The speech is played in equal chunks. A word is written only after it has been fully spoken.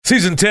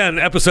Season 10,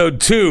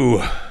 Episode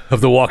 2 of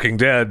The Walking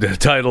Dead,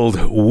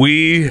 titled,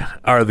 We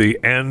Are the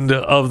End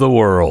of the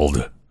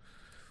World.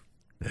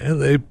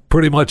 And they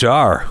pretty much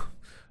are.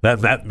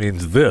 That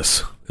means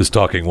this is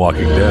Talking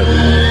Walking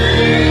Dead.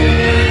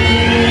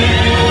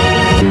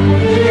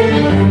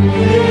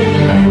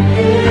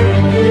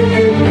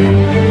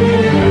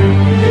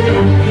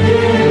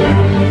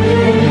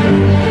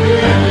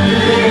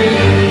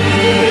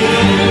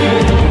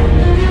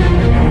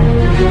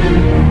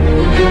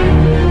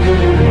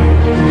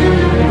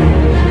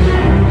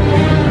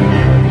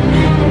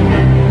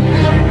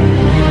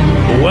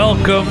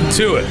 Welcome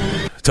to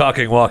it.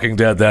 Talking Walking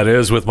Dead, that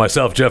is, with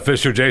myself, Jeff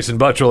Fisher, Jason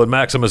Buttrell, and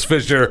Maximus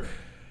Fisher.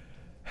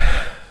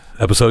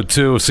 Episode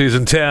 2 of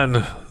Season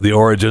 10, the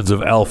origins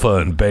of Alpha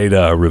and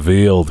Beta are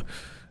revealed.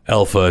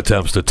 Alpha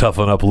attempts to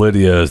toughen up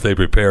Lydia as they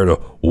prepare to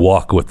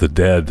walk with the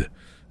dead,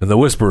 and the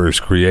Whisperers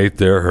create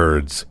their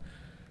herds.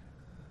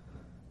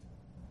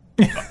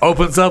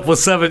 Opens up with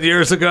 7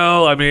 years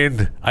ago. I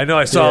mean, I know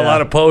I saw a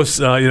lot of posts.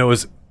 It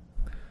was...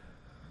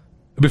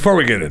 Before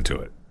we get into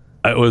it,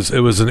 it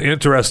was an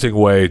interesting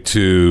way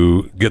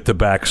to get the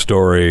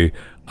backstory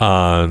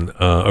on,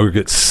 or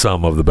get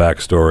some of the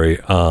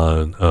backstory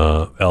on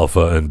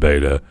Alpha and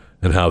Beta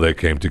and how they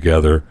came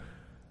together.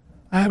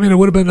 I mean, it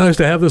would have been nice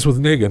to have this with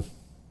Negan.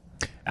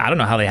 I don't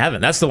know how they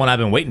haven't. That's the one I've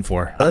been waiting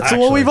for. That's the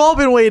one we've all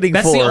been waiting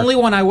for. That's the only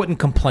one I wouldn't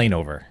complain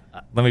over.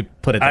 Let me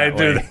put it that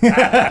way.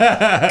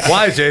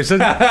 Why,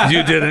 Jason?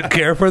 You didn't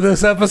care for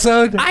this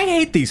episode? I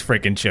hate these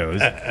freaking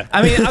shows.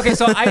 I mean, okay,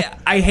 so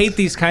I hate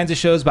these kinds of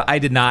shows, but I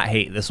did not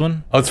hate this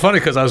one. Oh, it's funny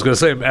because I was going to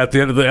say at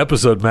the end of the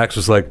episode, Max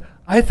was like,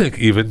 I think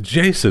even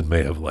Jason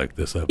may have liked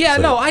this episode. Yeah,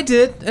 no, I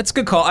did. It's a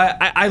good call.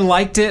 I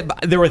liked it.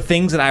 But there were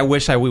things that I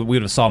wish we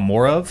would have saw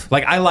more of.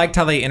 Like, I liked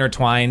how they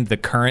intertwined the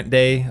current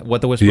day,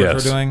 what the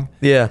Whisperers were doing.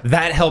 Yeah.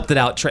 That helped it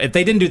out. If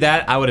they didn't do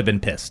that, I would have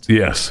been pissed.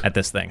 Yes. At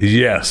this thing.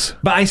 Yes.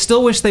 But I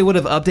still wish they would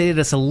have updated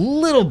us a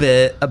little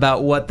bit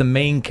about what the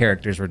main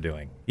characters were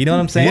doing. You know what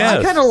I'm saying? Yes.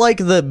 I kind of like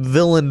the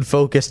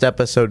villain-focused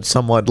episode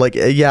somewhat. Like,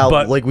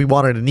 like we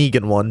wanted a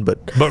Negan one,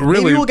 but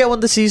really, maybe we'll get one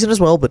this season as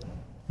well. But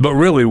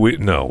really, we're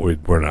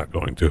not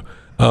going to.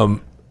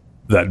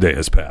 That day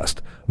has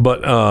passed.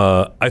 But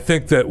I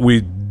think that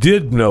we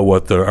did know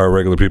what our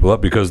regular people up,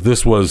 because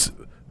this was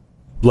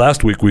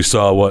last week. We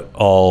saw what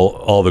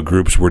all the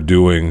groups were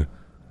doing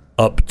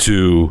up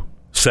to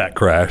Sat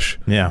Crash.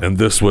 Yeah, and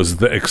this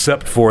was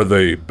except for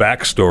the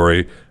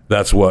backstory.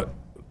 That's what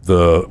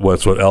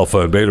Alpha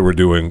and Beta were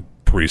doing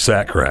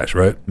pre-Sat Crash,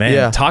 right? Man,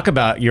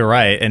 Yeah. You're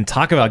right, and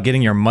talk about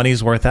getting your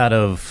money's worth out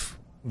of,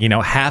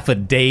 half a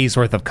day's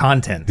worth of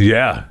content.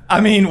 Yeah.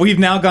 I mean, we've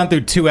now gone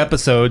through 2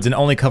 episodes and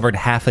only covered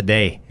half a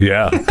day.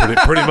 Yeah,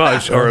 pretty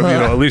much, or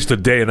at least a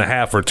day and a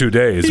half or 2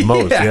 days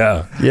most.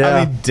 Yeah.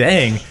 I mean,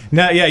 dang.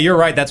 No, yeah, you're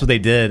right. That's what they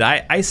did.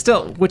 I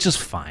still, which is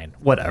fine,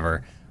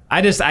 whatever.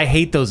 I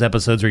hate those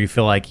episodes where you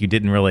feel like you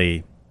didn't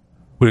really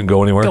We didn't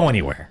go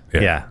anywhere.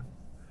 Yeah.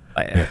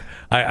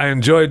 I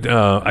enjoyed.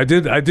 I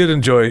did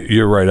enjoy.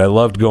 You're right. I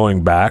loved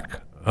going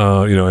back.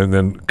 And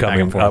then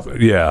coming up.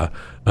 Yeah,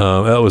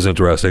 that was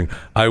interesting.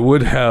 I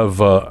would have.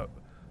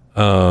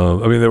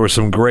 There were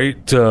some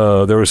great.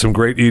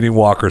 Eating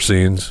Walker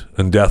scenes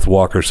and Death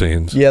Walker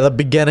scenes. yeah, the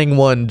beginning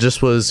one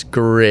just was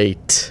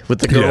great with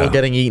the girl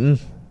getting eaten.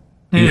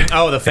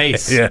 Oh, the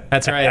face. Yeah.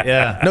 That's right.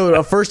 Yeah. No,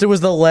 at first it was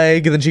the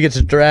leg, and then she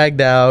gets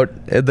dragged out,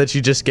 and then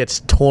she just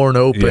gets torn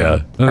open.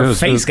 Yeah, Her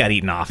face got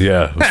eaten off.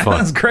 Yeah, it was fun.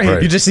 That was great.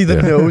 Right. You just see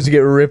the nose get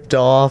ripped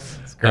off.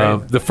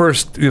 The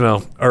first,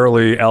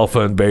 early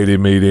Alpha and Beta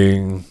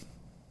meeting.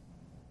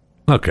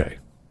 Okay.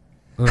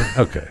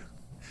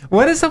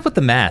 What is up with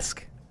the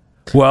mask?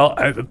 Well,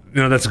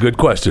 that's a good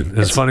question.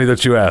 It's funny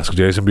that you ask,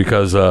 Jason,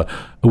 because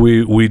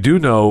we do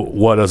know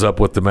what is up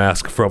with the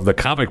mask from the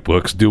comic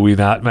books, do we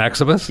not,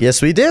 Maximus?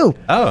 Yes, we do.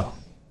 Oh.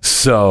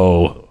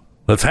 So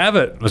let's have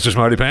it, Mr.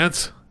 Smarty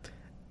Pants.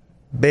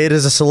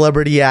 Beta's a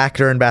celebrity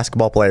actor and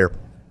basketball player.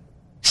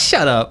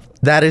 Shut up.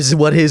 That is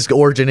what his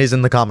origin is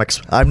in the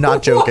comics. I'm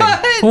not joking.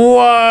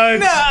 What?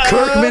 No.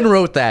 Kirkman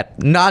wrote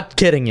that. Not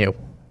kidding you.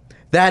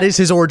 That is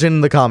his origin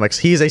in the comics.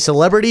 He is a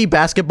celebrity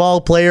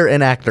basketball player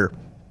and actor.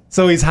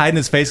 So he's hiding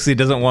his face because he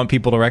doesn't want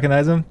people to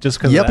recognize him? Just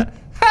because Yep. of that?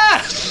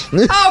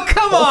 Oh,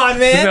 come on,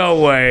 man.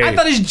 No way. I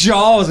thought his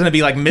jaw was going to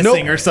be like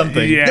missing or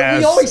something. Yeah.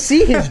 We always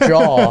see his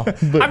jaw.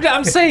 But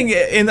I'm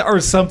saying or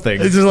something.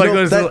 It's just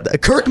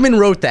like Kirkman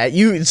wrote that.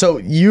 You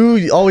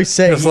always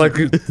say it's like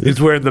he's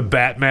wearing the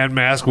Batman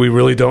mask. We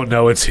really don't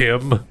know it's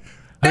him.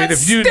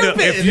 That's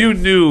if you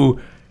knew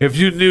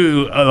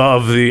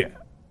of the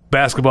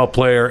basketball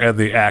player and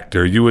the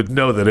actor, you would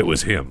know that it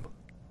was him.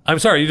 I'm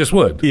sorry, you just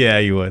would. Yeah,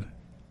 you would.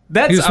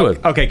 That's You just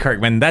would. okay,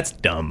 Kirkman. That's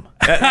dumb.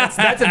 That's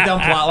a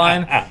dumb plot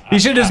line. You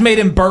should have just made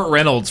him Burt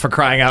Reynolds, for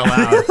crying out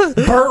loud.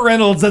 Burt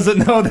Reynolds doesn't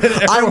know that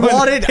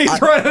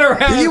he's running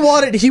around.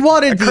 He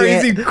wanted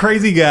the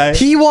crazy guy.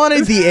 He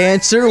wanted the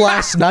answer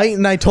last night,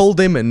 and I told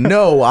him,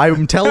 no,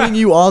 I'm telling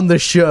you on the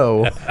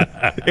show.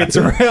 It's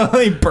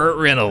really Burt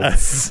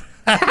Reynolds.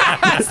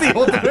 That's the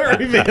ultimate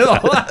reveal.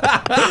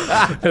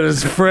 And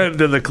his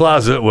friend in the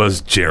closet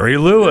was Jerry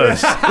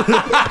Lewis.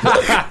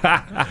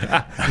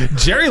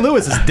 Jerry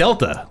Lewis is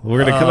Delta. We're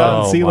gonna come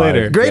out and see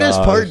later.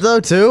 Greatest part though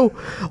too,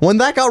 when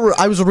that got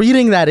I was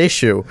reading that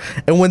issue,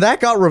 and when that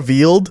got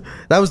revealed,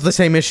 that was the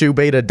same issue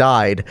Beta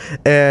died,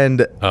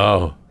 and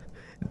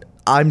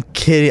I'm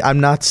kidding. I'm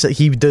not.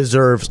 He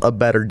deserves a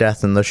better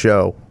death in the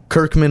show.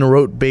 Kirkman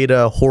wrote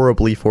Beta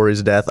horribly for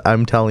his death.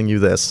 I'm telling you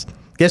this.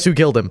 Guess who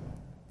killed him?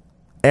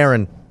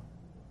 Aaron.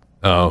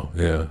 Oh,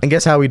 yeah. And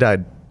guess how he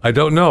died? I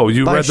don't know.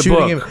 You read the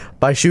book.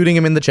 By shooting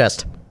him in the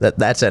chest.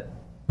 That's it.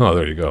 Oh,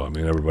 there you go. I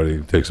mean,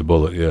 everybody takes a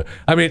bullet, yeah.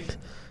 I mean,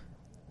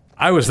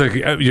 I was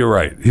thinking, you're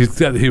right.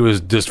 He was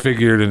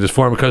disfigured and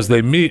disformed because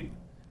they meet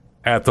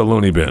at the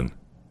loony bin.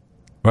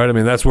 Right? I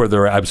mean, that's where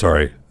they're, I'm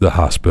sorry, the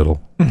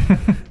hospital.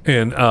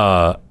 And,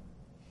 I'm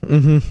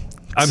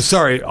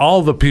sorry,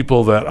 all the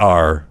people that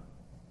are,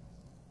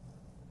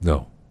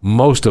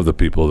 most of the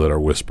people that are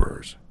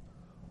whisperers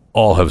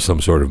all have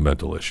some sort of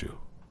mental issue.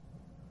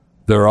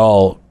 They're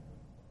all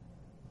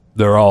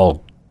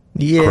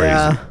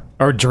crazy.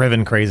 Or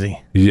driven crazy.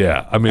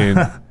 Yeah, I mean,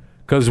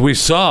 because we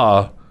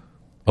saw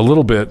a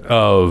little bit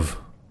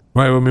of,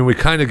 right? I mean, we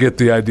kind of get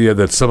the idea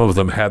that some of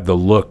them had the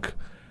look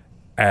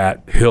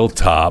at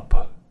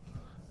Hilltop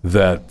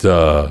that,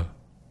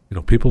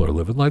 people are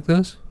living like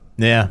this.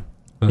 Yeah.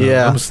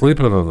 I'm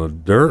sleeping on the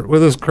dirt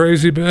with this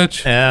crazy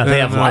bitch. Yeah, they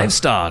have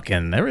livestock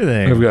and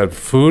everything. They've got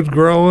food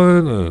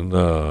growing, and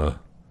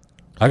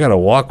I got to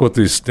walk with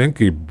these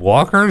stinky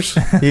walkers.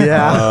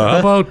 Yeah. How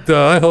about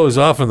I hose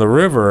off in the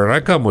river and I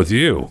come with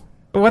you?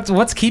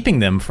 What's keeping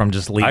them from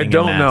just leaving? I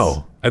don't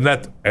know. And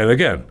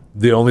again,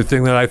 the only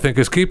thing that I think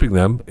is keeping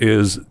them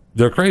is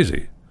they're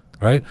crazy,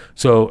 right?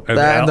 So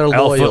and they're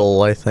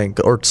loyal, I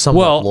think, or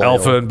somewhat loyal.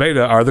 Alpha and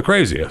Beta are the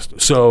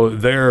craziest, so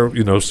they're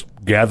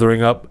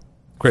gathering up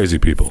crazy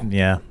people.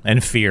 Yeah,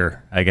 and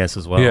fear, I guess,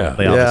 as well. Yeah.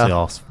 They obviously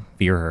all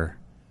fear her.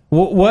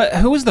 What?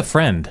 Who was the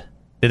friend?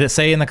 Did it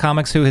say in the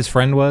comics who his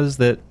friend was?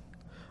 That?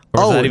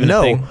 Or was that even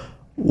a thing?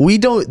 We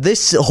don't.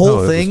 This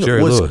whole thing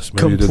was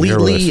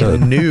completely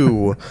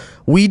new.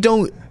 We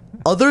don't.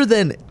 Other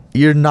than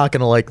you're not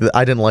gonna like.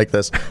 I didn't like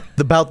this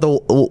about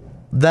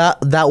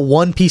that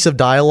one piece of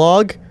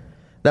dialogue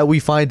that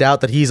we find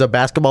out that he's a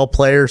basketball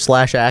player /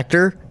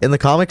 actor in the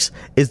comics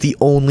is the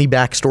only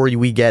backstory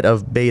we get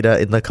of Beta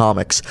in the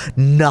comics.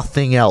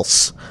 Nothing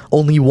else.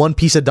 Only one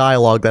piece of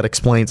dialogue that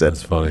explains it.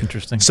 That's funny.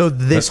 Interesting. So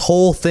this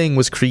whole thing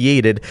was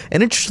created,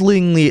 and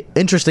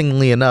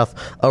interestingly enough,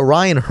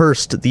 Ryan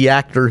Hurst, the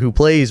actor who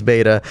plays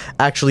Beta,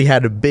 actually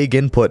had a big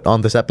input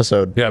on this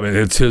episode. Yeah, I mean,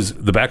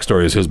 the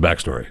backstory is his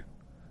backstory.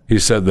 He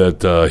said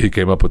that he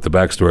came up with the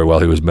backstory while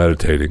he was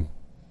meditating,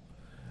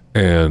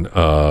 and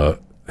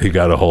he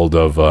got a hold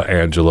of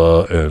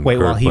Angela and Wait,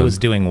 Kirkman. while he was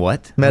doing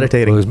what?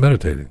 Meditating. Well, he was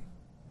meditating.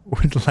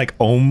 Like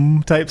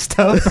Om type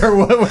stuff, or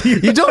what?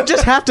 You don't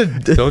just have to.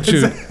 Don't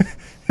you?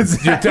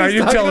 Are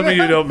you telling me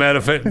you don't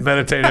meditate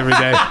every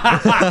day?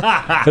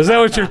 Is that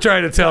what you're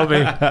trying to tell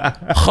me?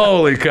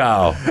 Holy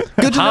cow!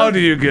 How do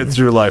you get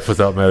through life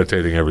without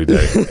meditating every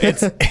day?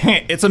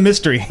 It's a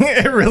mystery.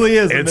 It really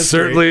is. It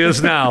certainly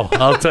is now.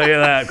 I'll tell you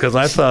that because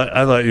I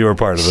thought you were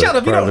part of it. Shut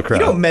up! You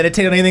don't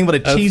meditate on anything but a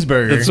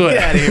cheeseburger. That's what,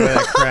 get out of here with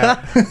that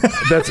crap.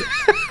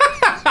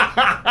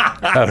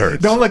 That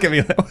hurts. Don't look at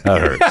me that way.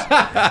 That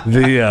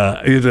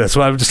hurts.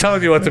 So I'm just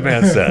telling you what the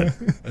man said.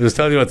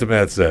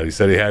 He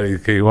said he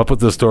came up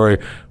with this story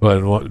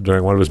during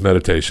one of his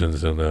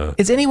meditations. And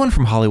is anyone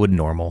from Hollywood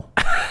normal?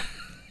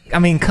 I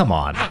mean, come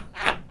on.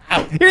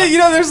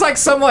 There's like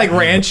some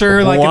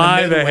rancher like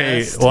why in the the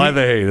Midwest. hate? Why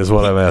the hate is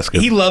what I'm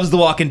asking. He loves The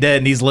Walking Dead,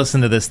 and he's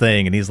listening to this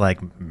thing, and he's like,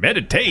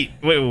 meditate.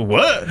 Wait,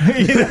 what?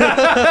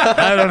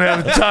 I don't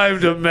have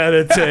time to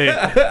meditate.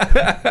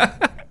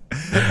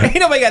 Ain't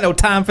nobody got no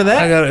time for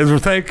that.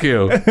 Thank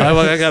you.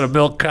 I got to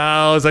milk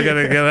cows. I got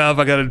to get up.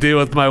 I got to deal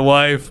with my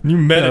wife. You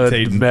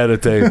meditate.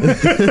 Meditate.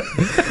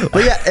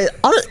 But yeah,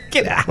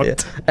 get out. Yeah.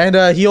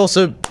 And he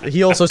also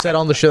said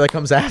on the show that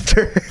comes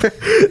after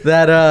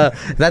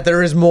that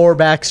there is more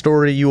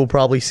backstory you will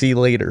probably see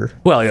later.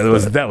 Well, yeah,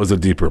 that was a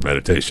deeper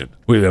meditation.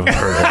 We haven't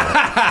heard all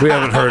that. We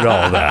haven't heard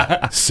all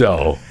that.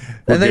 So.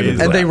 And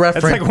they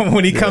reference. It's like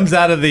when he comes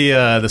out of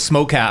the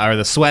smokehouse or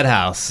the sweat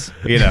house,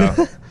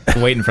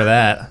 waiting for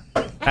that.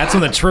 That's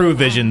when the true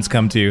visions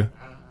come to you.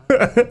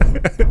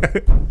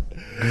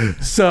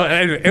 So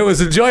anyway, it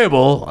was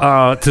enjoyable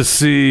to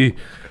see.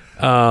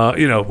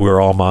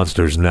 We're all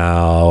monsters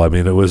now. I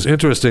mean, it was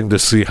interesting to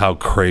see how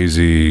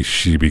crazy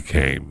she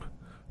became,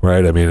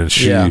 right? I mean,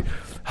 and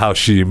how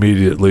she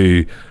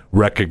immediately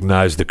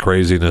recognized the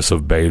craziness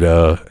of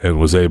Beta and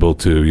was able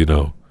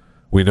to,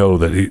 we know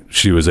that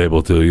she was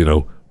able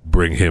to,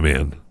 bring him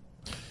in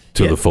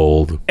to the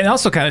fold. It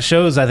also kind of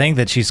shows, I think,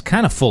 that she's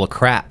kind of full of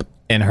crap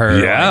in her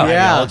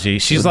ideology.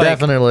 She's like,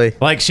 definitely.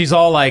 Like, she's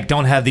all like,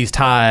 don't have these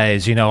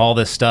ties, all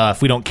this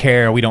stuff. We don't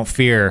care. We don't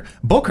fear.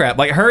 Bullcrap.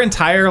 Like, her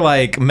entire,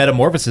 like,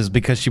 metamorphosis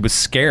because she was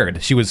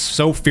scared. She was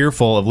so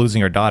fearful of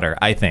losing her daughter,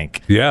 I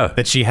think. Yeah.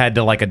 That she had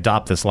to, like,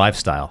 adopt this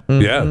lifestyle.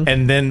 Yeah.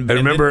 And then... I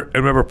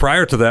remember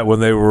prior to that when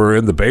they were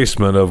in the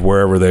basement of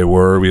wherever they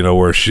were,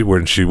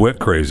 when she went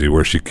crazy,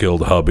 where she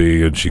killed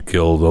hubby and she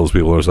killed those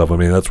people and stuff. I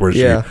mean, that's where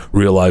she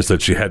realized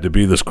that she had to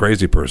be this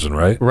crazy person,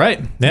 right?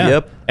 Right. Yeah.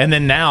 Yep. And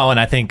then now, and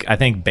I think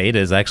Beta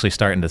is actually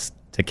starting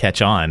to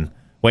catch on.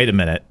 Wait a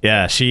minute.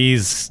 Yeah,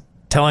 she's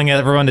telling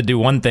everyone to do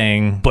one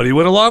thing. But he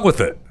went along with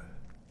it.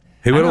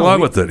 He went along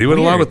with it.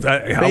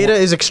 Beta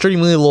is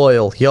extremely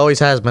loyal. He always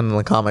has been in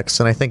the comics,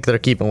 and I think they're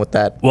keeping with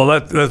that. Well,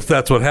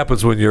 that's what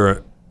happens when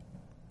you're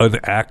an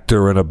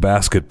actor and a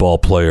basketball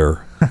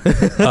player.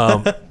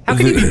 How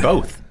can you be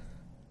both?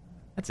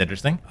 That's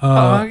interesting.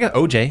 I got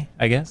OJ,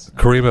 I guess.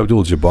 Kareem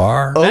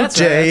Abdul-Jabbar.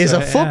 OJ is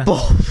a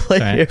football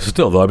player. Right.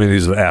 Still, though, I mean,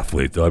 he's an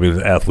athlete. Though I mean,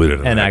 an athlete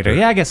and an actor.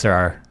 Yeah, I guess there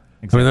are.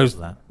 I mean, there's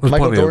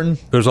Michael Jordan.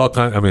 There's all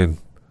kind. I mean,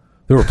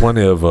 there were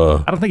plenty of.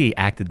 I don't think he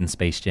acted in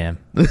Space Jam.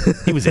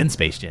 He was in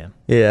Space Jam.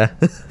 Yeah.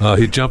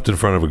 He jumped in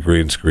front of a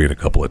green screen a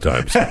couple of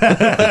times.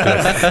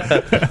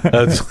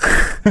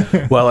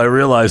 Well, I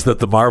realize that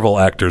the Marvel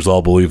actors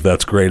all believe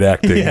that's great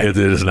acting. Yeah. It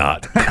is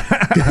not.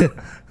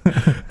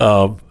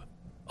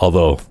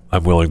 Although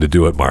I'm willing to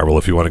do it, Marvel,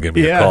 if you want to give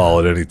me a call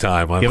at any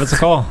time. Give us a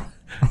call.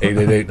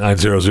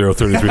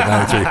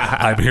 888-900-3393.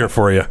 I'm here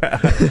for you.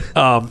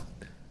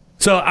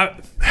 So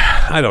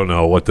I don't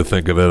know what to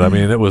think of it. I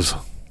mean, it was...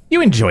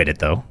 You enjoyed it,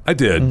 though. I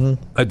did.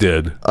 Mm-hmm. I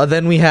did.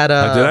 Then we had...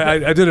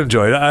 I did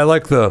enjoy it. I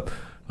like the...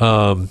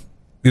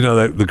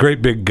 the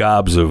great big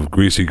gobs of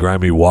greasy,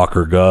 grimy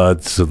Walker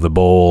guts and the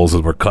bowls,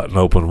 and we're cutting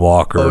open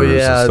Walkers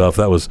and stuff.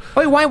 That was...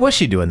 Wait, why was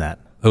she doing that?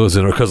 It was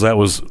because that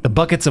was... The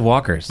buckets of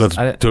Walkers. That's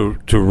to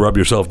rub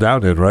yourself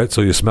down in, right?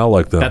 So you smell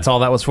like them. That's all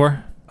that was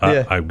for?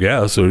 I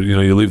guess. Or,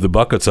 you leave the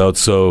buckets out,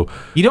 so...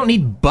 You don't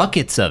need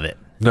buckets of it.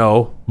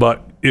 No,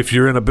 but if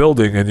you're in a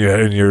building and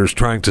you're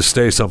trying to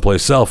stay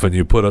someplace else and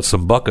you put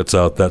some buckets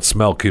out, that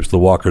smell keeps the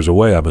Walkers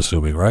away, I'm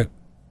assuming, right?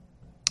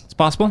 It's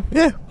possible.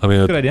 Yeah. I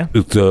mean, good idea.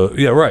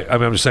 Yeah, right. I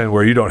mean, I'm just saying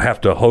where you don't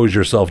have to hose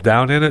yourself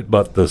down in it,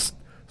 but the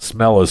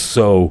smell is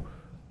so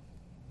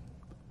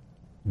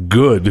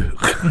good.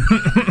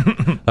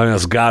 I mean,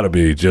 it's got to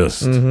be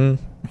just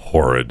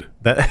horrid.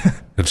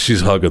 And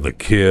she's hugging the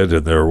kid,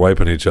 and they're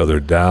wiping each other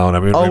down. I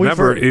mean,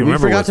 we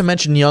forgot to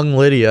mention young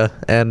Lydia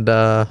and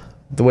the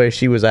way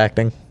she was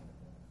acting.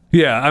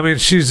 Yeah, I mean,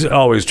 she's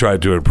always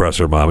tried to impress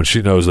her mom, and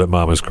she knows that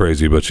mom is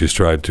crazy, but she's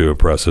tried to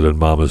impress it, and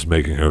mom is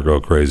making her go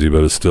crazy.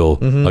 But it's still,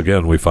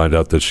 again, we find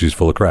out that she's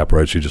full of crap,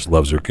 right? She just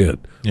loves her kid,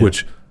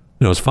 which,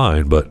 is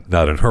fine, but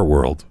not in her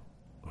world,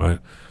 right?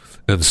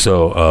 And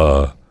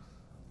so,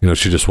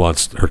 she just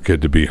wants her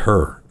kid to be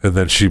her. And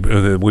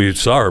then we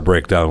saw her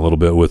break down a little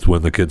bit with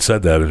when the kid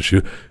said that, and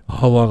she,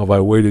 how long have I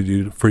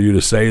waited for you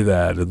to say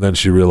that? And then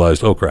she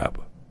realized, oh crap,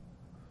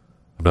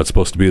 I'm not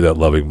supposed to be that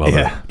loving mother.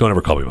 Yeah. Don't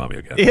ever call me mommy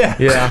again.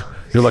 Yeah.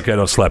 You're lucky I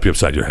don't slap you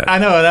upside your head. I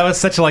know, that was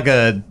such like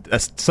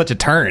such a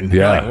turn.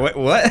 Yeah. Like,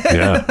 what?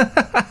 Yeah.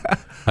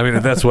 I mean,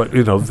 that's what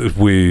if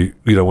we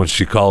when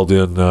she called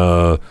in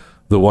the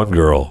one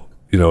girl,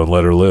 and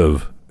let her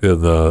live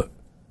in the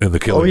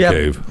killing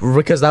cave.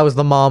 Because that was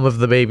the mom of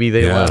the baby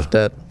they left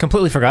at.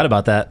 Completely forgot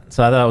about that.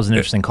 So I thought that was an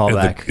interesting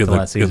callback to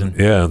last season.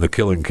 In the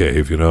killing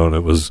cave, and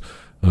it was,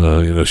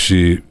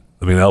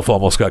 Elf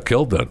almost got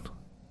killed then.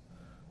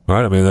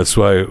 Right? I mean, that's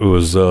why it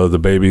was the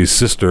baby's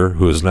sister,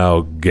 who is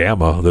now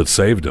Gamma, that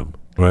saved him,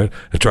 right?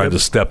 And tried to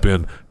step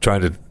in,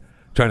 trying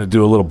to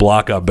do a little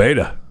block on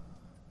Beta.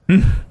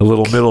 A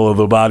little middle of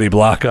the body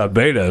block on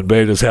Beta, and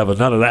Beta's having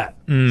none of that.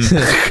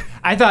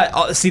 I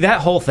thought,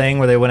 that whole thing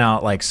where they went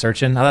out like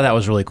searching, I thought that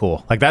was really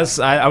cool. Like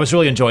I was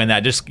really enjoying that.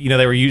 Just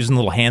they were using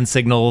little hand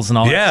signals and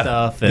all that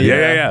stuff.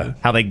 And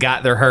how they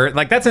got their hurt.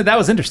 Like that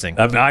was interesting.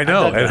 I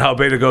know, and how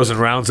Beta goes and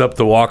rounds up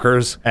the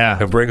Walkers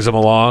and brings them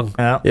along.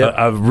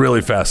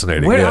 Really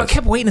fascinating. I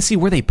kept waiting to see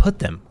where they put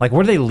them. Like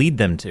where do they lead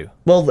them to?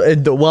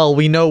 Well,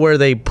 we know where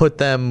they put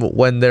them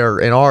when they're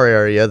in our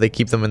area. They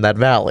keep them in that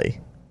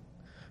valley.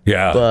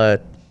 Yeah,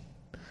 but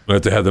we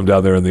have to have them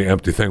down there in the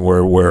empty thing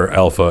where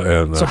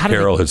Alpha and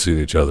Carol had seen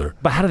each other.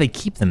 But how do they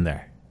keep them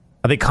there?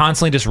 Are they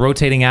constantly just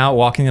rotating out,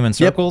 walking them in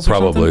circles? Yep,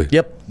 probably. Something?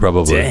 Yep,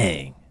 probably.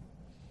 Dang,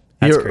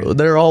 that's crazy.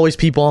 There are always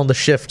people on the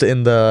shift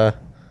in the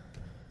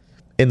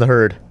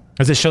herd.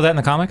 Does it show that in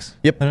the comics?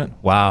 Yep.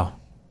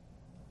 Wow,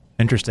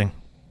 interesting.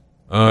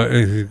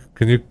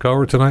 Can you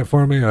cover tonight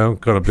for me? I'm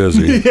kind of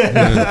busy.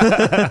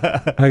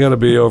 I got to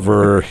be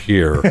over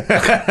here.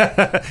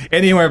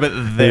 Anywhere but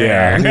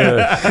there.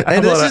 Yeah.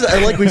 And this is,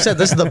 like we said,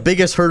 this is the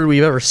biggest herd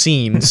we've ever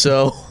seen.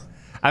 So,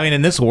 I mean,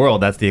 in this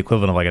world, that's the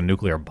equivalent of like a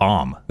nuclear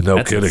bomb.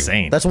 That's kidding.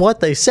 Insane. That's what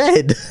they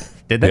said.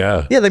 Did they?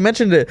 Yeah. Yeah, they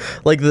mentioned it.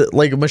 Like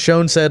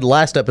Michonne said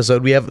last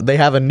episode, they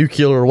have a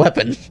nuclear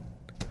weapon.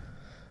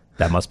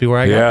 That must be where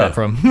I got that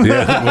from.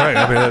 Yeah, right.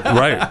 I mean,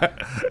 right.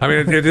 I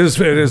mean, it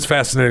is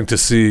fascinating to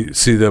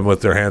see them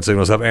with their hand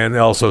signals up, and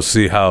also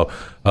see how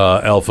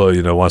Alpha,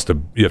 wants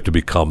to. You have to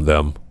become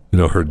them.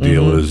 Her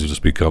deal is you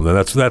just become them.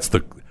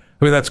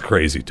 That's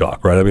crazy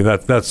talk, right? I mean,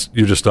 that's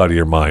you're just out of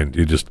your mind.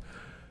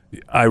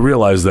 I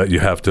realize that you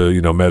have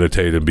to,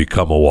 meditate and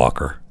become a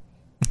walker.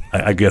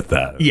 I get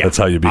that. Yeah, that's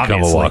how you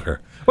become a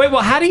walker. Wait,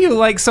 well, how do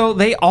you so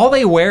all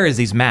they wear is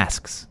these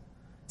masks.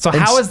 So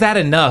how is that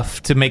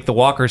enough to make the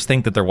walkers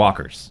think that they're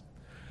walkers?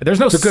 There's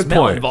no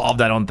smell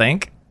involved, I don't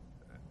think.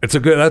 That's a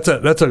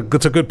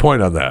good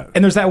point on that.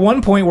 And there's that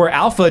one point where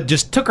Alpha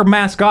just took her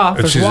mask off.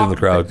 And she's in the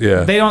crowd.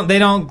 Yeah. They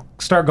don't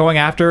start going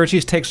after her. She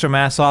just takes her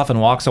mask off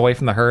and walks away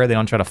from the herd. They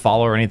don't try to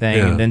follow her or anything.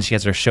 Yeah. And then she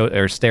has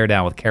her stare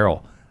down with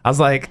Carol. I was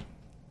like,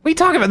 what are you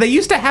talking about? They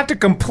used to have to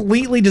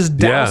completely just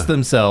douse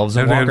themselves.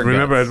 And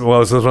remember, that's what I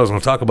was going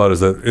to talk about is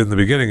that in the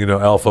beginning,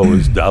 Alpha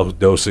was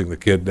dosing the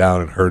kid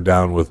down and her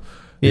down with.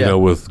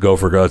 With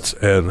Gopher Guts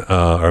and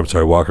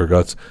Walker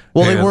Guts.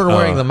 Well, they weren't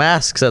wearing the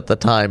masks at the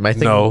time. I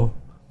think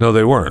no,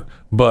 they weren't.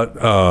 But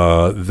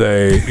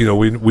they,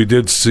 we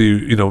did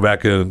see,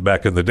 back in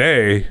the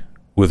day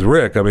with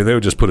Rick. I mean, they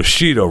would just put a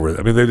sheet over it.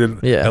 I mean, they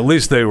didn't. Yeah. At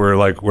least they were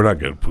like, we're not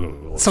going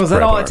to. So is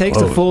that all it takes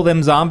to fool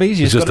them zombies?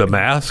 You just a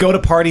mask. Go to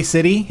Party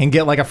City and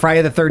get like a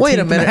Friday the 13th. Wait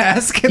a minute.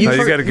 Mask. You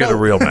got to get a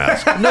real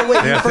mask. No,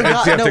 wait, you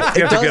forgot.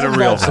 You have to get a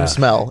real mask. Some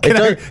smell. Can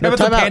I put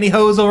some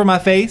pantyhose over my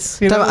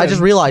face? I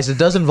just realized it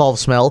does involve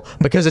smell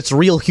because it's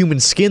real human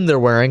skin they're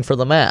wearing for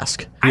the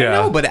mask. I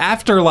know, but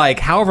after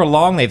however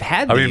long they've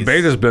had these. I mean,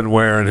 Beta's been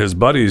wearing his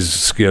buddy's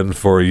skin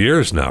for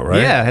years now,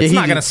 right? Yeah, it's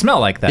not going to smell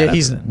like that.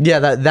 Yeah,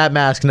 that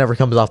mask never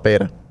comes off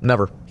Beta.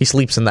 Never. He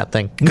sleeps in that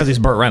thing. Because he's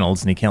Burt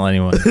Reynolds and he can't let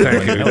anyone.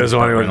 Thank you. He doesn't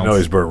want anyone to know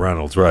he's Burt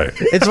Reynolds, right?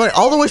 It's funny.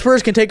 All the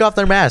Whisperers can take off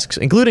their masks,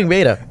 including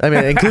Beta. I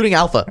mean, including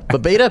Alpha.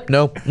 But Beta,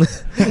 no.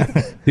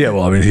 Yeah,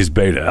 well, I mean, he's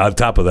Beta. On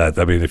top of that,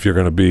 I mean, if you're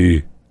going to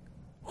be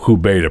who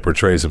Beta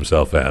portrays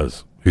himself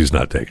as, he's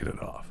not taking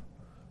it off.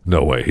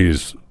 No way.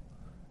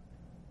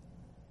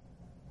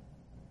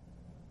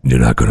 You're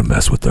not going to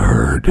mess with the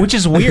herd. Which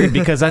is weird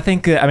because I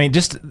think,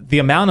 just the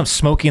amount of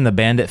Smokey and the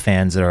Bandit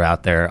fans that are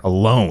out there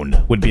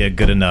alone would be a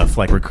good enough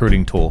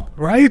recruiting tool.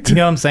 Right? You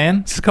know what I'm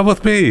saying? Just come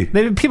with me.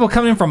 People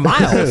coming in from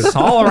miles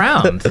all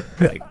around.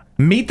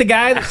 Meet the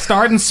guy that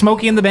starred in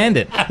Smokey and the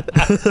Bandit.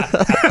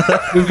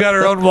 We've got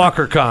our own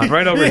Walker Con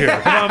right over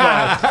here. Come on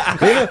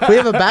by. We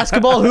have a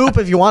basketball hoop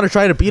if you want to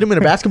try to beat him in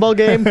a basketball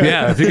game.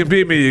 Yeah, if you can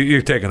beat me,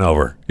 you're taking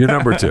over. You're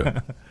number 2.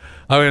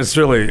 I mean, it's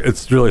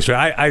really strange.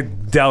 I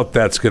doubt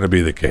that's going to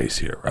be the case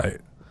here, right?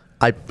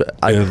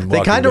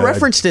 They kind of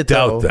referenced it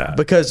though, that.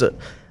 Because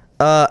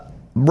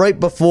right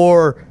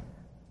before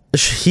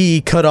he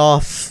cut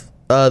off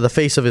the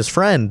face of his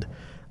friend,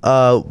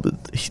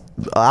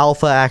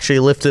 Alpha actually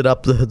lifted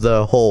up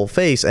the whole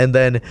face, and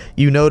then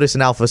you notice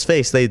in Alpha's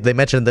face, they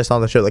mentioned this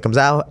on the show that comes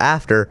out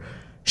after,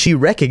 she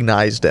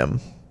recognized him.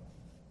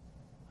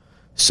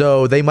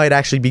 So they might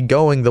actually be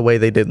going the way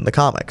they did in the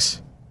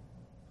comics.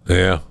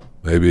 Yeah.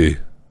 Maybe.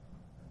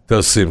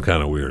 Does seem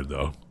kind of weird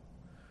though,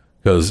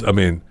 because I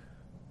mean,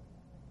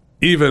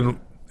 even,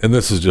 and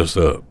this is just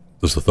a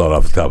thought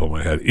off the top of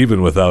my head,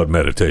 even without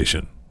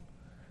meditation,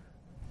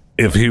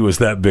 if he was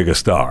that big a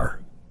star,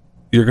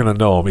 you're gonna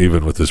know him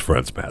even with his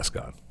friend's mask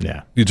on.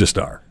 Yeah, you just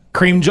are.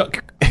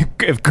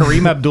 If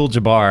Kareem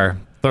Abdul-Jabbar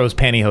throws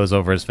pantyhose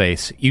over his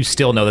face, you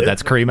still know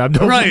that's Kareem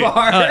Abdul-Jabbar.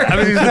 Right.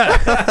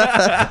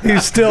 I mean,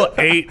 he's still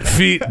 8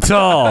 feet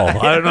tall.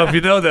 I don't know if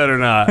you know that or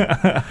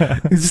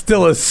not. He's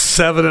still a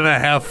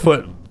 7.5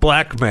 foot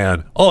black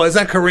man. Oh, is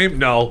that Kareem?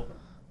 No.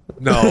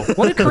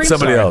 What did Kareem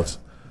somebody else?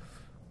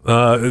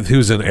 He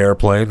was in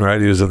Airplane,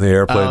 right? He was in the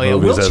Airplane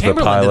movies as the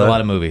pilot. Did a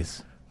lot of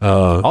movies.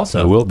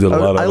 Also, Will did a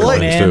lot of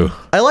movies too.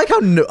 I like how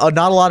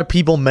not a lot of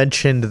people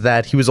mentioned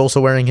that he was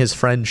also wearing his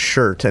friend's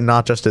shirt and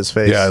not just his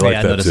face. Yeah, I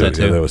like that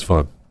too. Yeah, that was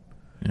fun.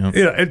 Yep.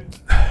 Yeah.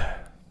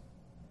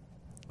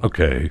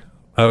 Okay,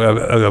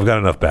 I've got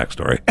enough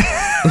backstory.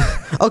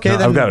 Okay,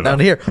 then down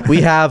here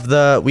we have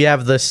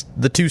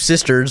the 2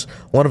 sisters.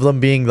 One of them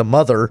being the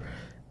mother,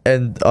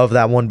 and of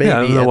that one baby.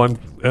 Yeah, and the one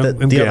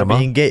and the Gamma. other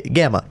being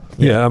Gamma.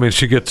 Yeah, I mean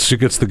she gets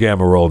the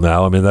Gamma role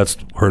now. I mean that's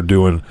her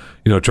doing,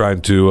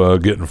 trying to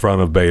get in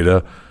front of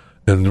Beta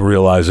and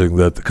realizing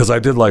that, because I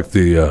did like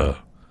the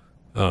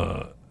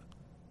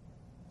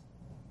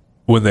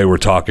when they were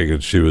talking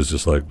and she was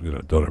just like,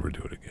 don't ever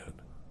do it again.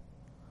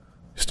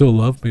 You still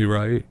love me,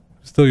 right?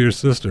 Still your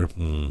sister.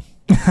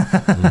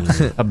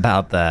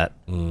 About that.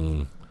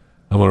 I'm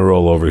gonna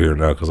roll over here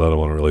now because I don't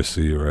want to really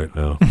see you right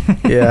now.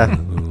 Yeah.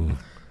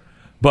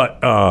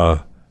 But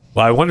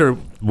I wonder, are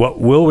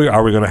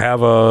we going to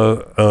have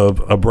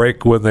a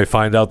break when they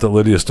find out that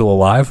Lydia's still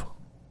alive?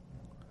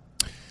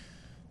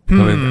 I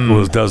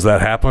mean, does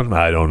that happen?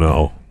 I don't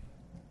know.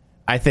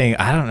 I don't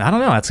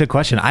know. That's a good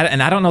question.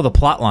 I don't know the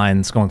plot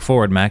lines going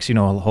forward, Max. You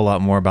know a whole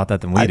lot more about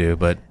that than we do.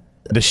 But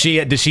does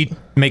she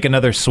make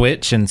another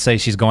switch and say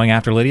she's going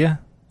after Lydia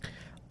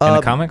in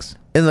the comics?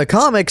 In the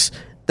comics,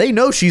 they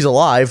know she's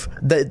alive.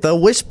 A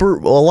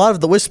lot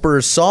of the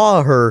Whisperers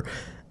saw her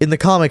in the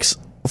comics.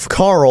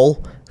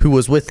 Carl, who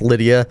was with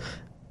Lydia,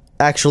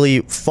 actually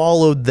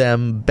followed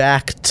them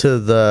back to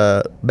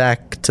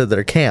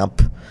their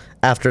camp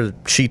after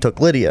she took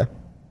Lydia.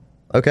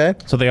 Okay?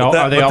 So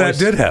that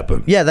did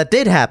happen. Yeah, that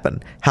did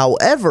happen.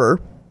 However,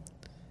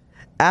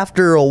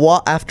 after a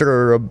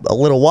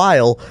little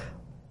while,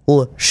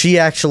 she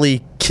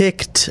actually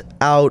kicked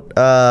out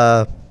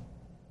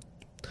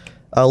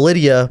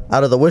Lydia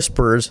out of the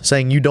Whisperers,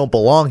 saying you don't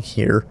belong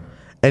here,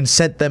 and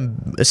sent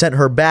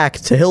her back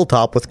to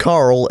Hilltop with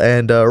Carl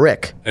and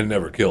Rick, and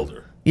never killed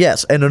her.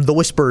 Yes, and the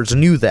Whisperers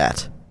knew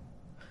that,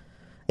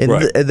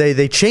 and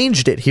they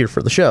changed it here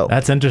for the show.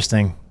 That's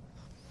interesting.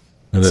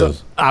 It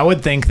is. I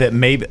would think that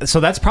maybe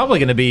that's probably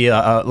going to be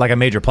like a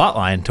major plot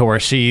line to where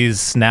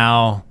she's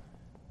now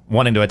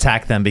wanting to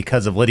attack them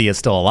because of Lydia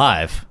still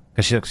alive,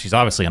 because she's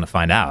obviously going to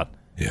find out.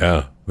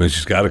 Yeah, I mean,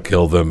 she's got to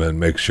kill them and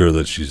make sure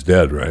that she's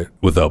dead, right?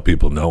 Without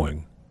people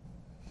knowing.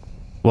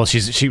 Well,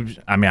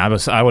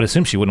 I would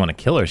assume she wouldn't want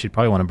to kill her. She'd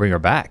probably want to bring her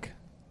back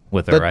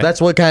with her, right?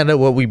 That's what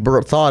we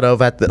thought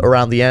of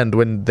around the end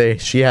when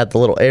she had the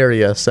little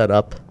area set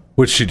up,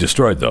 which she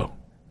destroyed. Though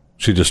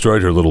she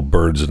destroyed her little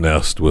bird's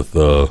nest with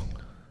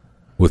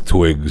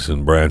twigs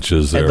and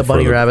branches and the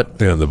bunny rabbit.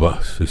 Yeah, and the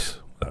bus.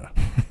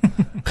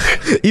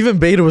 Even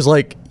Beta was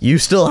like, "You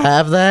still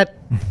have that?"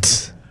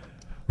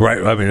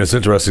 Right. I mean, it's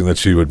interesting that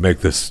she would make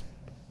this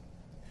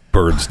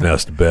bird's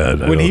nest bed.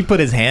 When he put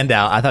his hand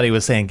out, I thought he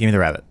was saying, "Give me the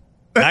rabbit."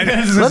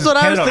 That's what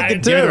I was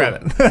thinking too. Give me the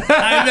rabbit.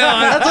 I know.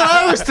 That's what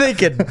I was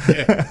thinking.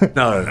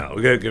 No.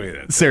 We gotta give me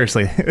that.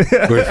 Seriously.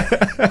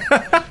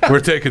 We're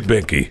taking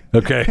Binky.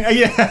 Okay.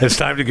 Yeah. It's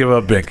time to give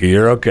up Binky.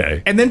 You're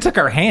okay. And then took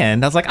her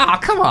hand. I was like, "Oh,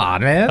 come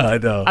on, man." I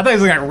know. I thought he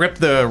was gonna rip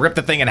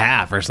the thing in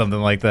half or something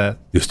like that.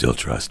 You still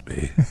trust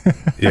me?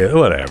 Yeah.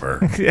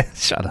 Whatever. Yeah.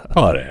 Shut up.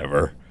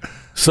 Whatever.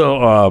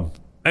 So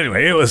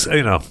anyway, it was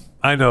I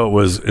know it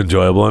was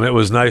enjoyable, and it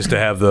was nice to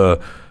have the.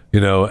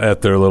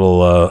 At their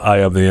little I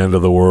am the end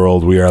of the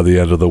world, we are the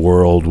end of the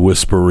world,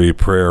 whispery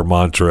prayer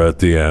mantra at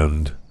the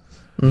end.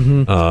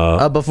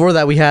 Mm-hmm. Before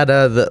that, we had,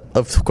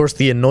 of course,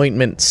 the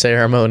anointment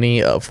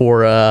ceremony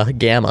for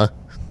Gamma.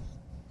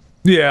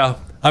 Yeah.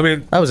 I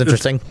mean... That was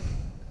interesting.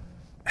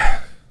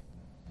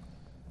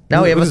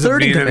 Now we have a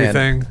third in command.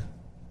 Anything?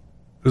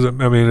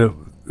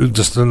 It's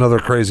just another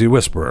crazy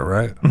whisperer,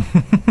 right?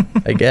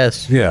 I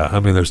guess. Yeah.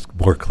 I mean, there's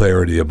more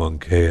clarity among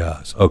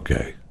chaos.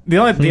 Okay. The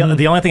only thing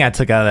I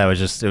took out of that was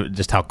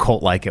just how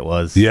cult-like it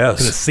was. Yes,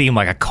 because it seemed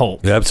like a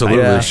cult. Yeah,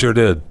 absolutely, it sure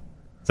did.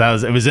 So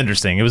it was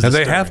interesting. It was, and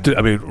they have to.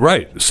 I mean,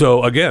 right?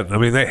 So again,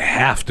 they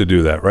have to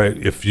do that, right?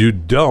 If you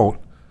don't,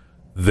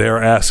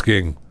 they're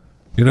asking.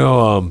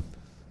 The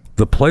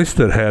place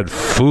that had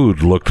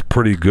food looked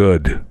pretty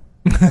good.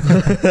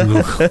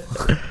 I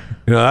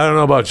don't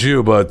know about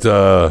you, but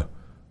the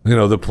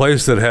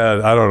place that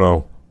had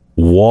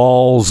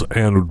walls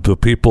and the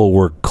people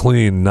were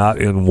clean, not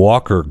in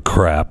walker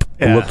crap.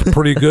 It looked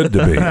pretty good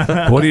to me.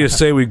 What do you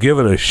say we give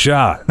it a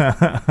shot?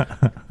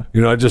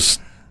 It's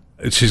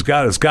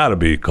got to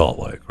be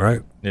cult-like,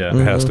 right? Yeah,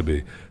 it has to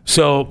be.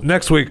 So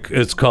next week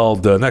it's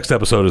called. Next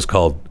episode is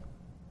called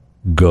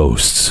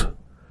Ghosts.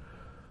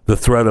 The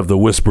threat of the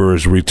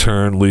Whisperer's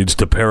return leads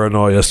to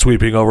paranoia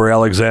sweeping over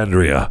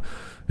Alexandria.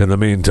 In the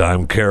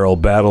meantime, Carol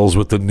battles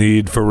with the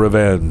need for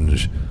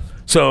revenge.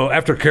 So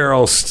after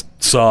Carol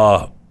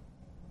saw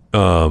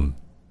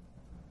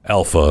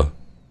Alpha,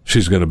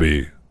 she's wound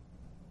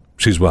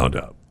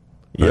up.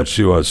 Yep.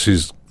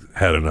 She's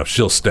had enough.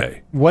 She'll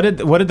stay. What did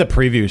the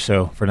preview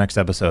show for next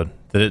episode?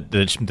 Did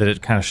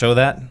it kind of show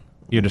that?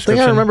 Your description?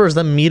 The thing I remember is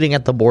them meeting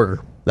at the border.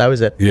 That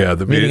was it. Yeah,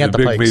 the big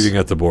meeting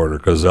at the border,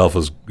 because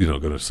Alpha's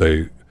going to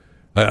say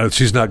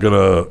she's not going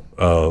to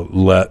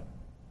let.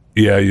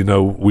 Yeah,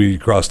 we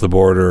crossed the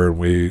border and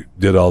we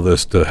did all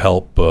this to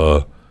help.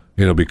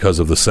 Because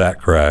of the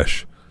SAT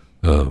crash.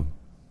 To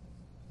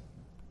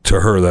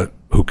her, that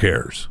who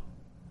cares?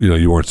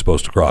 You weren't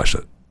supposed to cross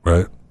it,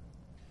 right?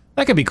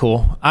 That could be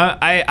cool.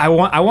 I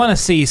want to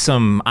see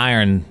some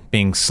iron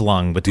being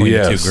slung between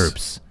the two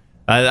groups.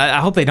 I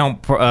hope they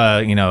don't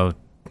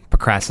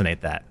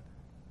procrastinate that,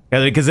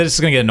 because it's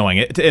going to get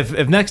annoying.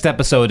 If next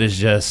episode is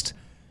just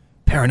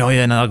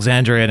paranoia in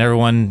Alexandria and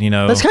everyone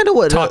that's kind of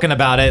what talking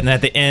about it, and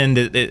at the end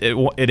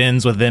it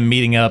ends with them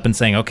meeting up and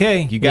saying,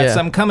 "Okay, you got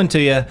something coming to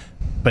you."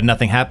 But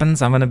nothing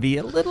happens, I'm going to be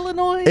a little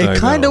annoyed. It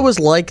kind of was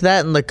like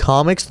that in the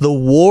comics. The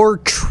war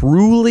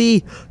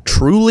truly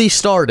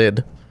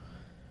started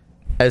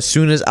as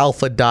soon as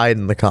Alpha died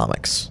in the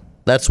comics.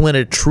 That's when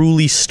it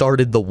truly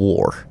started the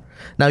war.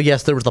 Now,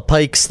 yes, there was the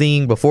Pikes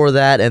thing before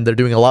that, and they're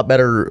doing a lot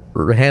better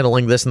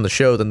handling this in the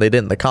show than they did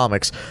in the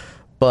comics.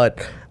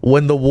 But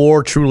when the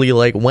war truly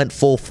went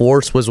full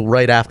force was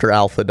right after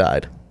Alpha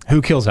died.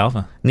 Who kills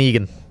Alpha?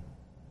 Negan.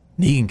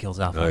 Negan kills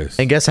Alpha. Nice.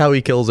 And guess how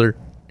he kills her?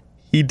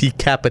 He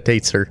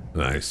decapitates her.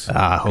 Nice.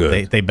 I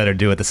hope they better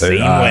do it the same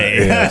way.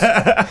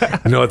 Yes.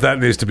 You know what that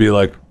needs to be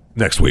like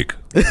next week.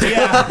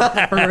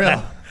 Yeah, for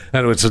real.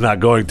 And it's not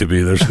going to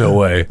be. There's no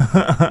way.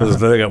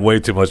 They got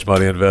way too much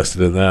money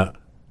invested in that.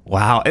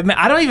 Wow.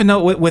 I don't even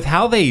know with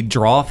how they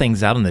draw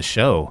things out in the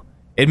show.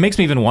 It makes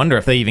me even wonder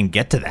if they even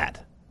get to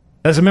that.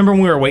 I remember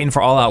when we were waiting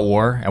for All Out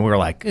War, and we were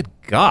like, "Good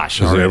gosh,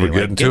 did they ever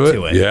get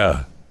to it?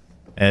 Yeah.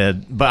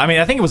 But I mean,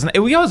 I think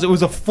it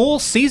was a full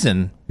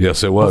season.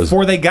 Yes, it was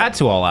before they got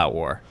to All Out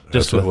War.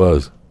 Yes, it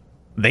was.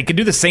 They could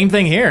do the same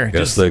thing here. Yes,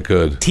 just they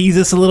could tease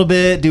us a little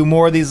bit, do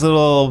more of these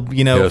little,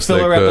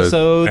 filler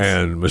episodes.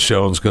 And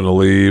Michonne's going to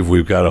leave.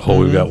 We've got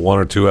we've got 1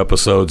 or 2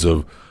 episodes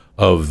of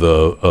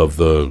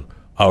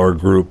our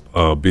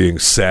group being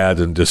sad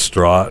and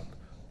distraught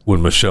when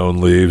Michonne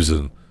leaves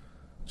and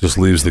just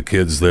leaves the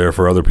kids there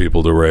for other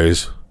people to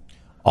raise.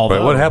 Although,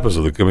 right, what happens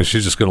with the? I mean,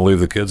 she's just going to leave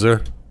the kids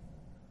there.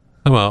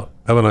 I'm out.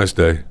 Have a nice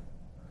day.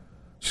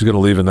 She's going to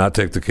leave and not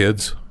take the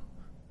kids.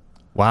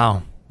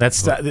 Wow.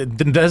 It's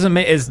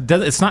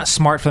not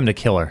smart for them to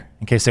kill her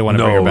in case they want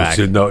to bring her back.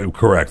 No,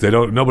 correct. They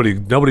don't.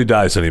 Nobody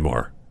dies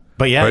anymore.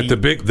 But yeah, right?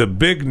 The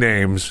big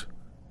names,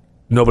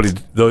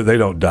 they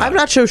don't die. I'm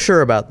not so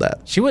sure about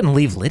that. She wouldn't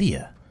leave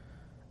Lydia.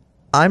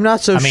 I'm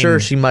not so sure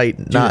she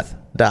might not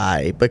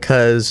die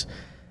because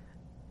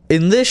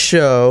in this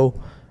show,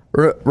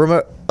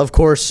 of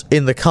course,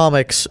 in the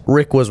comics,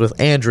 Rick was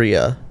with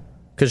Andrea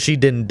because she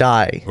didn't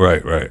die.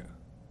 Right.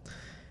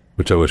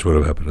 Which I wish would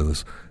have happened in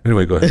this.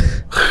 Anyway, go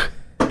ahead.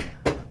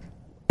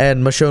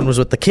 And Michonne was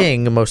with the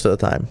king most of the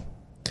time.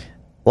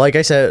 Like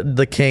I said,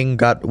 the king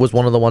was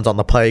one of the ones on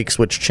the pikes,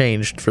 which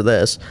changed for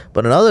this.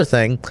 But another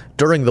thing,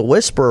 during the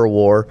Whisperer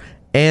War,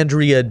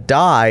 Andrea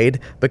died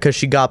because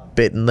she got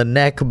bit in the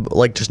neck,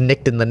 like just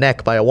nicked in the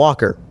neck by a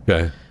walker.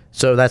 Okay.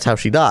 So that's how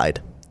she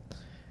died.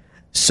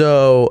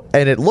 So,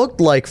 and it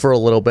looked like for a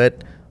little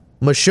bit,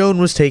 Michonne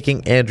was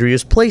taking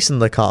Andrea's place in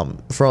the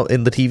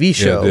TV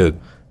show. Yeah, it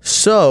did.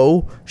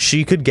 So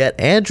she could get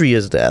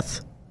Andrea's death.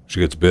 She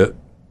gets bit.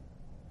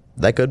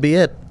 That could be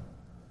it.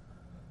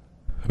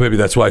 Maybe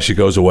that's why she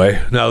goes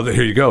away. Now,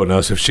 here you go. Now,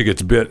 if she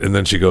gets bit and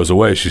then she goes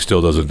away, she still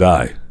doesn't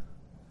die.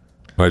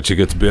 Right? She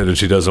gets bit and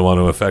she doesn't want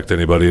to affect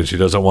anybody and she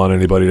doesn't want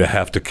anybody to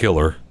have to kill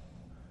her.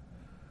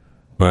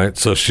 Right?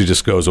 So she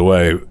just goes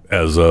away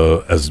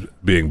as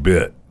being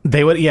bit.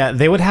 They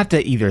would have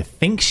to either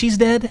think she's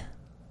dead.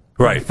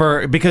 Right.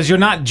 Because you're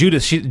not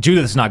Judith.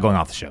 Judith's not going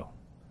off the show.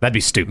 That'd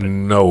be stupid.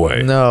 No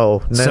way.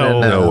 No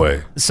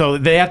way. So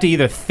they have to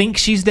either think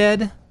she's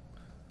dead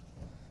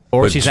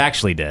or she's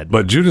actually dead.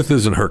 But Judith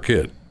isn't her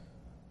kid.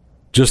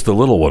 Just the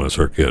little one is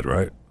her kid,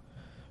 right?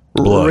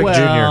 Blood. Rick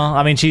Jr.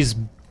 I mean, she's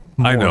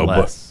more or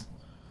less.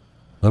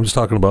 But I'm just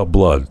talking about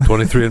blood.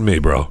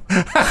 23andMe, bro.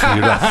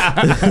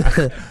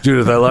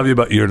 Judith, I love you,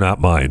 but you're not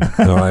mine.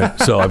 All right?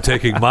 So I'm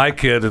taking my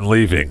kid and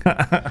leaving.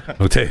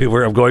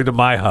 I'm going to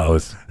my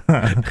house.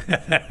 Yeah,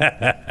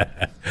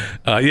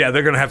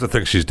 they're going to have to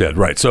think she's dead.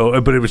 Right. So,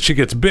 but if she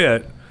gets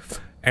bit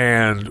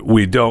and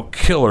we don't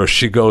kill her,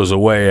 she goes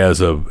away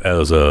as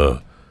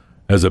a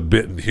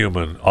bitten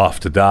human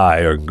off to die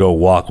or go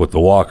walk with the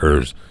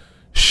walkers.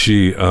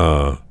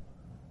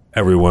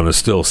 Everyone is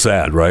still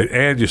sad, right?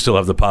 And you still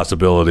have the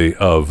possibility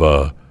of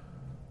the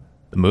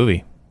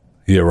movie.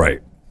 Yeah, right.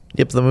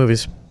 Yep, the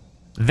movies.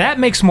 That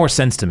makes more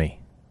sense to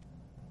me.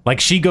 Like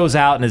she goes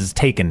out and is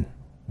taken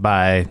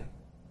by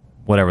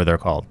whatever they're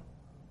called.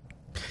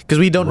 Because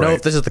we don't know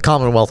if this is the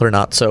Commonwealth or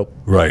not. So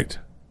right.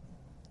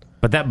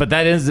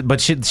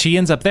 But she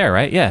ends up there,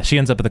 right? Yeah, she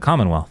ends up at the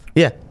Commonwealth.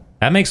 Yeah.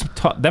 That makes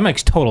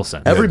total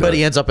sense.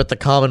 Everybody ends up at the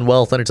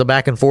Commonwealth, and it's a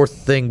back and forth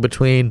thing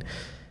between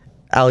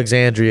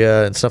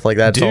Alexandria and stuff like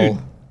that. Dude,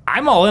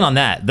 I'm all in on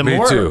that. The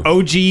more too.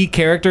 OG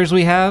characters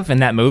we have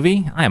in that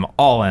movie, I am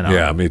all in on.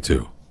 Yeah, me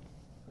too.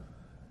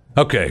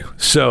 Okay,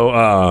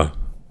 so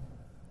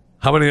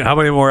how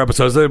many more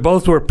episodes? They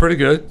both were pretty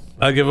good.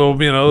 I give them,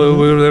 they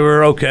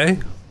were okay.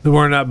 They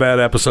were not bad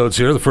episodes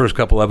here. The first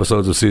couple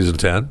episodes of season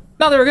 10.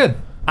 No, they were good.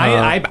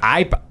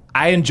 I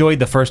enjoyed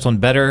the first one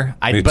better.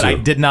 But I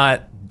did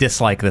not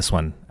dislike this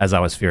one as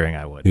I was fearing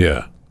I would.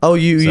 Yeah. Oh,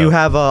 you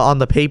have on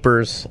the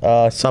papers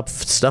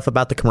stuff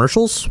about the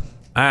commercials?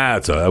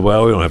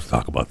 Well, we don't have to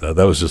talk about that.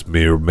 That was just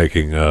me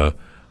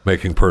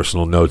making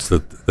personal notes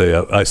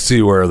that I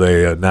see where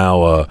they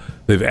now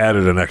they've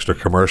added an extra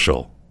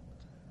commercial,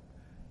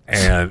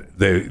 and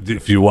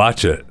if you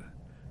watch it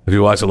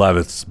live,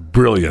 it's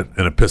brilliant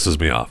and it pisses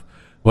me off.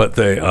 But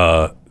they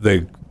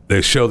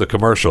show the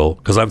commercial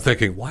because I'm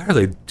thinking, why are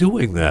they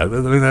doing that? I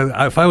mean,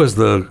 if I was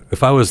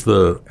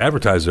the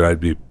advertiser, I'd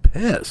be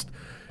pissed.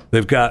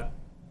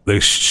 They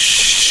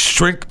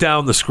shrink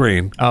down the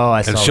screen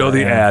and show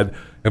the ad,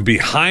 and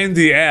behind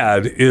the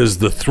ad is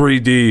the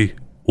 3D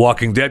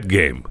Walking Dead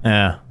game.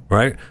 Yeah.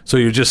 Right? So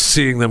you're just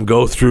seeing them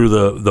go through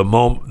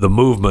the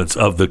movements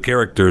of the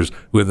characters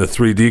in the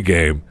 3D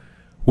game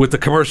with the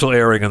commercial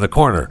airing in the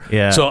corner.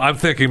 Yeah. So I'm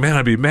thinking, man,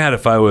 I'd be mad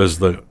if I was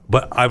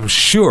but I'm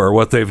sure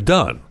what they've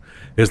done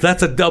is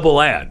that's a double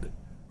ad,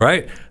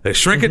 right? They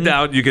shrink it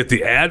down. You get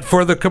the ad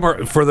for the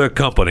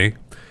company.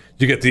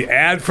 You get the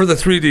ad for the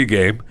 3D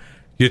game.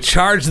 You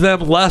charge them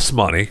less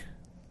money,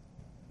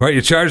 right?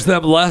 You charge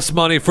them less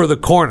money for the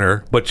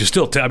corner, but you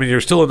still, you're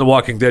still in The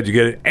Walking Dead. You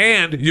get it,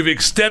 and you've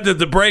extended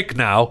the break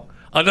now.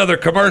 Another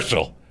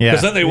commercial,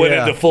 because then they went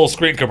into full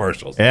screen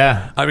commercials.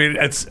 Yeah, I mean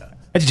it's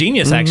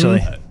genius. Actually,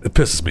 it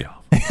pisses me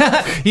off.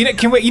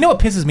 you know what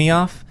pisses me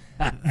off?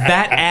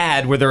 that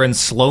ad where they're in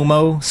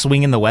slow-mo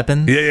swinging the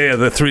weapons. Yeah,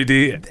 the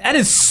 3D. That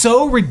is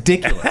so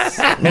ridiculous.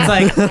 It's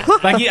like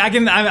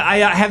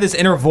I have this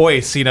inner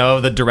voice,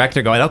 the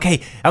director going,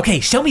 okay,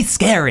 show me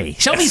scary.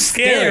 Show me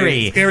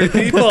scary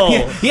people.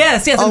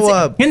 Yes,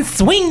 and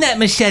swing that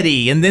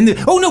machete, and then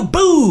oh no,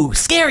 boo,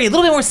 scary, a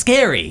little bit more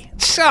scary.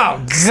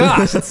 Oh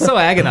gosh, it's so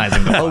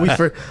agonizing.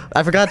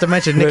 I forgot to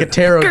mention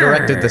Nicotero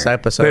directed this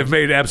episode. They've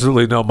made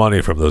absolutely no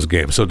money from those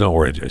games, so don't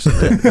worry, Jason.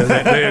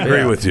 They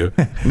agree with you.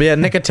 Yeah,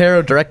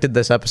 Nicotero directed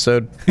this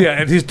episode.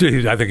 Yeah, and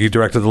I think he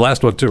directed the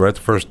last one too, right?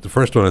 The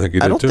first one I think he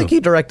did too. I don't think he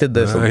directed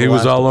this. He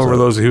was all over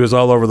those. He was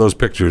all over those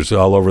pictures,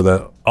 all over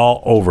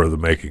the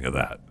making of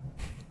that.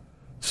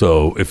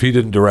 So if he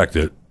didn't direct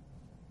it,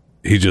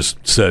 he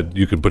just said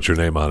you can put your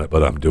name on it,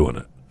 but I'm doing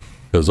it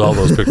because all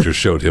those pictures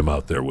showed him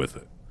out there with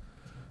it.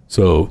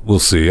 So we'll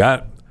see.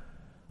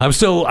 I'm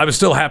still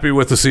happy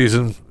with the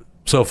season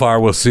so far.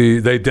 We'll see.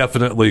 They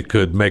definitely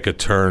could make a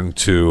turn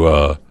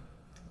to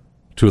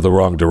the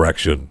wrong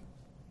direction.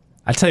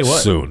 I tell you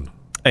what, soon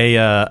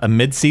a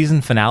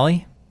mid-season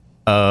finale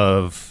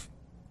of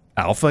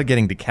Alpha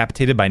getting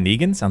decapitated by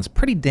Negan sounds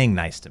pretty dang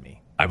nice to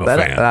me. I'm a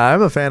fan.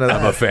 I'm a fan of that.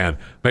 I'm a fan.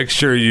 Make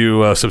sure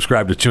you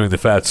subscribe to Chewing the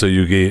Fat so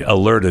you get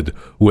alerted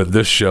when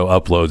this show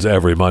uploads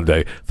every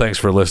Monday. Thanks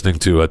for listening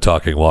to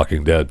Talking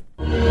Walking Dead.